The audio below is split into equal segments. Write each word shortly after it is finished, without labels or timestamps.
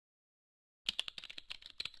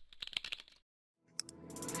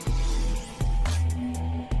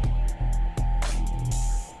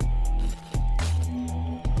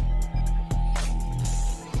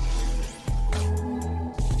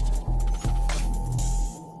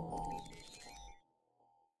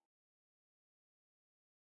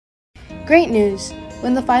Great news!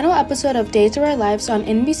 When the final episode of Days of Our Lives on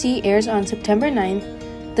NBC airs on September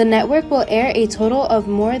 9th, the network will air a total of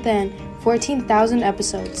more than 14,000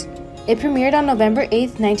 episodes. It premiered on November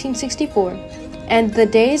 8, 1964, and the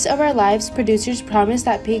Days of Our Lives producers promised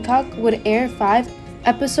that Peacock would air 5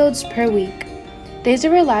 episodes per week. Days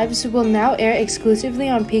of Our Lives will now air exclusively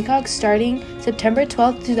on Peacock starting September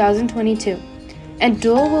 12, 2022, and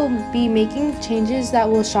DOOL will be making changes that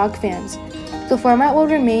will shock fans. The format will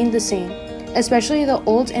remain the same, especially the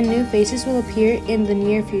old and new faces will appear in the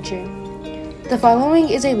near future. The following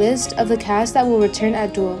is a list of the cast that will return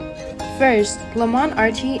at DOOL. First, Lamont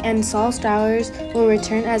Archie and Saul Stowers will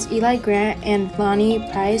return as Eli Grant and Lonnie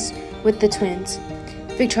Price with the twins.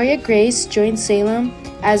 Victoria Grace joins Salem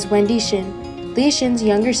as Wendy Shin, Lee Shin's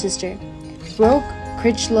younger sister. Brooke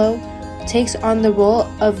Critchlow takes on the role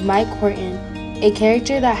of Mike Horton, a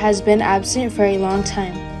character that has been absent for a long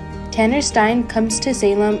time. Tanner Stein comes to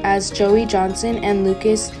Salem as Joey Johnson, and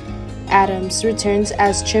Lucas Adams returns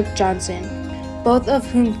as Chip Johnson, both of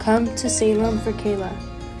whom come to Salem for Kayla.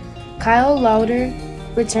 Kyle Lauder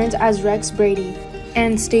returns as Rex Brady,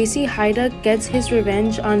 and Stacy Haida gets his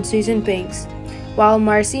revenge on Susan Banks, while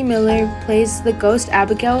Marcy Miller plays the ghost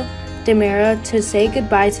Abigail Demera to say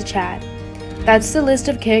goodbye to Chad. That's the list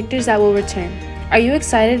of characters that will return. Are you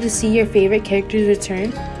excited to see your favorite characters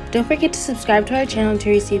return? Don't forget to subscribe to our channel to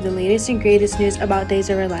receive the latest and greatest news about Days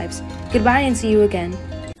of Our Lives. Goodbye and see you again.